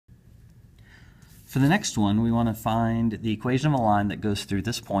For the next one, we want to find the equation of a line that goes through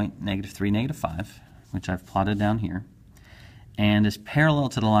this point, -3, -5, which I've plotted down here, and is parallel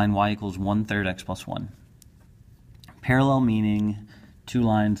to the line y equals 1/3 x plus 1. Parallel meaning two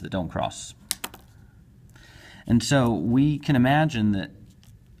lines that don't cross. And so we can imagine that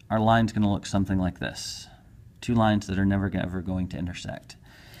our line's going to look something like this. Two lines that are never ever going to intersect.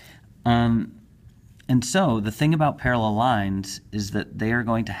 And so the thing about parallel lines is that they are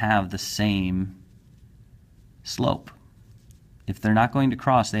going to have the same slope. If they're not going to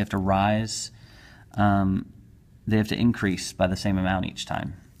cross, they have to rise, they have to increase by the same amount each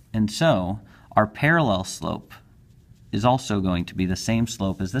time. And so our parallel slope is also going to be the same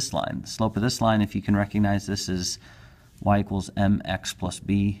slope as this line. The slope of this line, if you can recognize this as y equals mx plus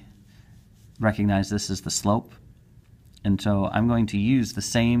b, recognize this as the slope. And so I'm going to use the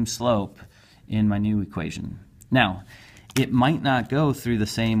same slope in my new equation. Now, it might not go through the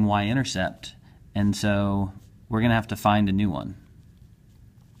same y-intercept, and so we're going to have to find a new one.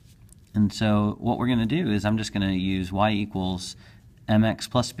 And so what we're going to do is I'm just going to use y equals mx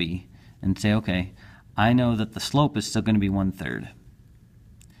plus b and say, okay, I know that the slope is still going to be 1/3.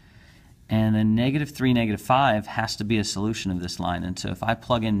 And then -3, -5 has to be a solution of this line. And so if I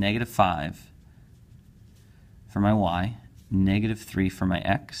plug in -5 for my y, -3 for my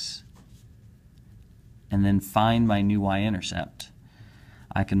x, and then find my new y-intercept,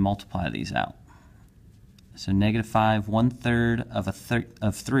 I can multiply these out. So -5, 1/3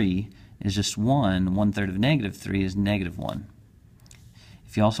 of 3 is just 1. 1/3 of -3 is -1.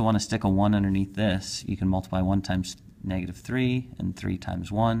 If you also want to stick a 1 underneath this, you can multiply 1 times -3 and 3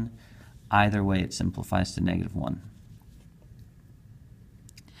 times 1. Either way, it simplifies to -1.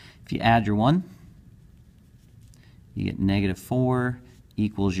 If you add your 1, you get -4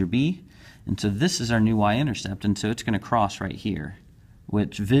 equals your b. And so this is our new y-intercept, and so it's going to cross right here,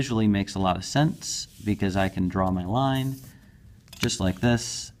 which visually makes a lot of sense because I can draw my line just like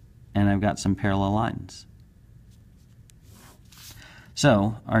this, and I've got some parallel lines.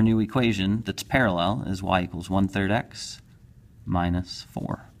 So our new equation that's parallel is y equals 1/3 x minus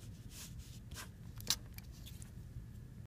 4.